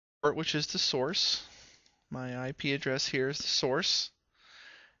which is the source. My IP address here is the source.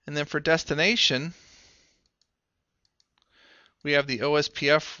 And then for destination, we have the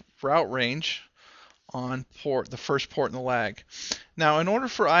OSPF route range on the first port in the lag. Now, in order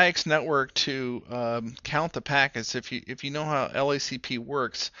for IxNetwork to count the packets, if you know how LACP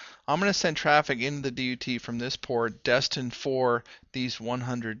works, I'm going to send traffic into the DUT from this port destined for these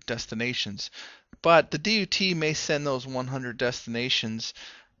 100 destinations. But the DUT may send those 100 destinations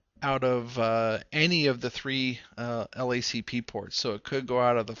out of any of the three LACP ports. So it could go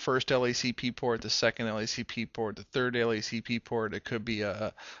out of the first LACP port, the second LACP port, the third LACP port. It could be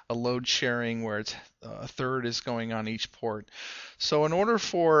a load sharing where it's a third is going on each port. So in order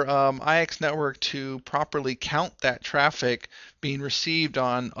for IxNetwork to properly count that traffic being received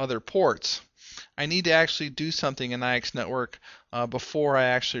on other ports, I need to actually do something in IxNetwork before I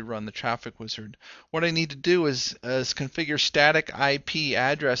actually run the traffic wizard. What I need to do is configure static IP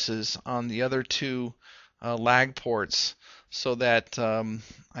addresses on the other two lag ports so that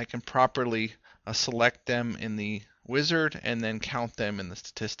I can properly select them in the wizard and then count them in the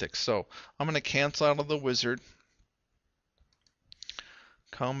statistics. So I'm going to cancel out of the wizard,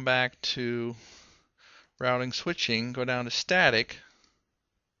 come back to routing switching, go down to static,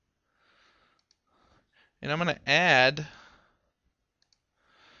 and I'm going to add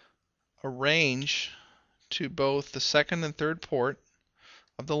a range to both the second and third port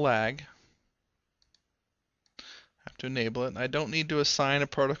of the lag. I have to enable it. I don't need to assign a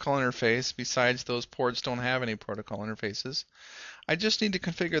protocol interface. Besides, those ports don't have any protocol interfaces. I just need to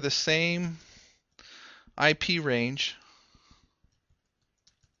configure the same IP range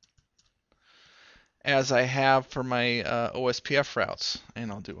as I have for my OSPF routes,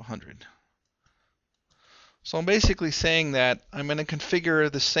 and I'll do 100. So I'm basically saying that I'm going to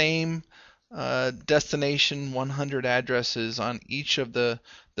configure the same destination 100 addresses on each of the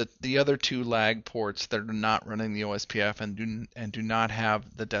other two lag ports that are not running the OSPF and do not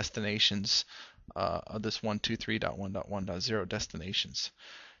have the destinations of this 123.1.1.0 destinations.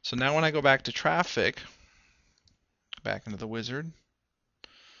 So now when I go back to traffic, back into the wizard,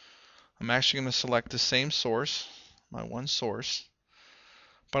 I'm actually going to select the same source, my one source,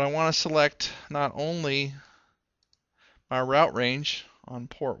 but I want to select not only my route range on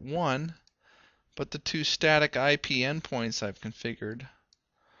port 1, but the two static IP endpoints I've configured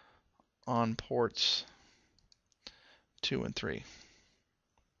on ports 2 and 3.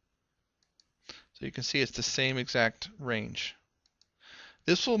 So you can see it's the same exact range.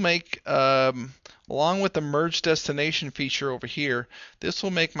 This will make, along with the merge destination feature over here, this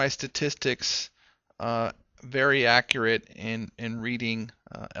will make my statistics very accurate in reading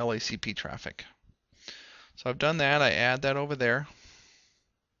LACP traffic. So I've done that. I add that over there.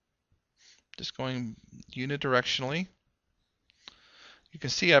 Just going unidirectionally. You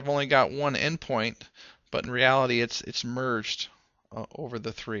can see I've only got one endpoint, but in reality it's merged over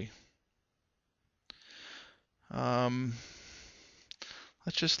the three.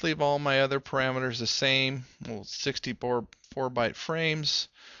 Let's just leave all my other parameters the same. Well, 64 byte frames,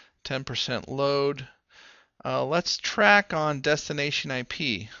 10% load. Let's track on destination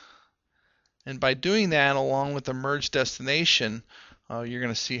IP. And by doing that, along with the merge destination, you're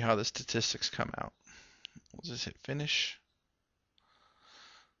going to see how the statistics come out. We'll just hit finish.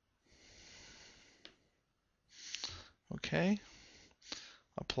 Okay.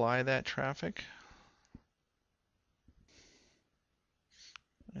 Apply that traffic.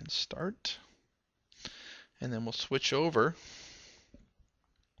 And start. And then we'll switch over.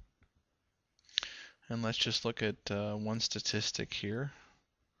 And let's just look at one statistic here.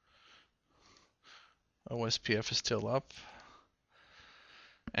 OSPF is still up.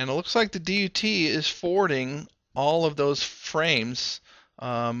 And it looks like the DUT is forwarding all of those frames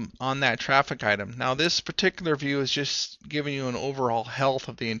on that traffic item. Now this particular view is just giving you an overall health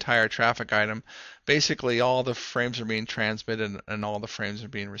of the entire traffic item. Basically all the frames are being transmitted and all the frames are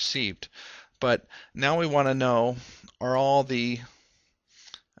being received. But now we want to know, are all the,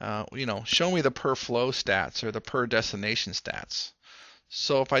 show me the per flow stats or the per destination stats.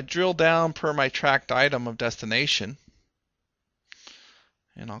 So if I drill down per my tracked item of destination,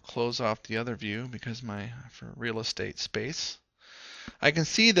 and I'll close off the other view because for real estate space, I can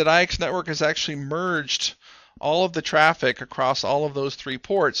see that IxNetwork has actually merged all of the traffic across all of those three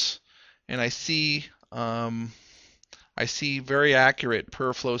ports, and I see very accurate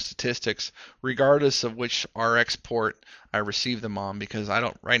per flow statistics regardless of which RX port I receive them on, because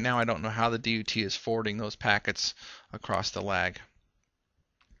right now I don't know how the DUT is forwarding those packets across the lag.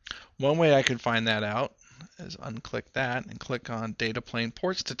 One way I could find that out is unclick that and click on data plane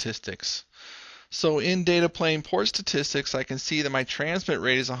port statistics. So in data plane port statistics, I can see that my transmit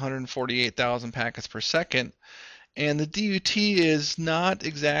rate is 148,000 packets per second, and the DUT is not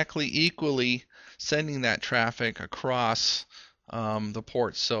exactly equally sending that traffic across the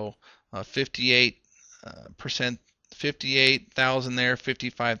ports. So 58%, 58,000 there,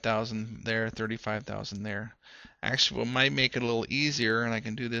 55,000 there, 35,000 there. Actually, what might make it a little easier, and I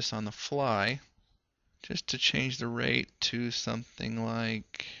can do this on the fly, just to change the rate to something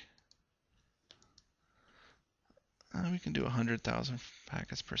like, we can do 100,000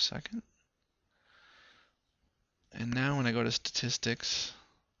 packets per second. And now when I go to statistics,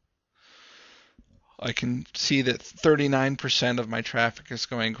 I can see that 39% of my traffic is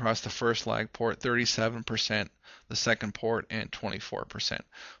going across the first lag port, 37% the second port, and 24%.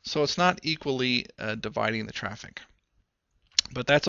 So it's not equally dividing the traffic. But that's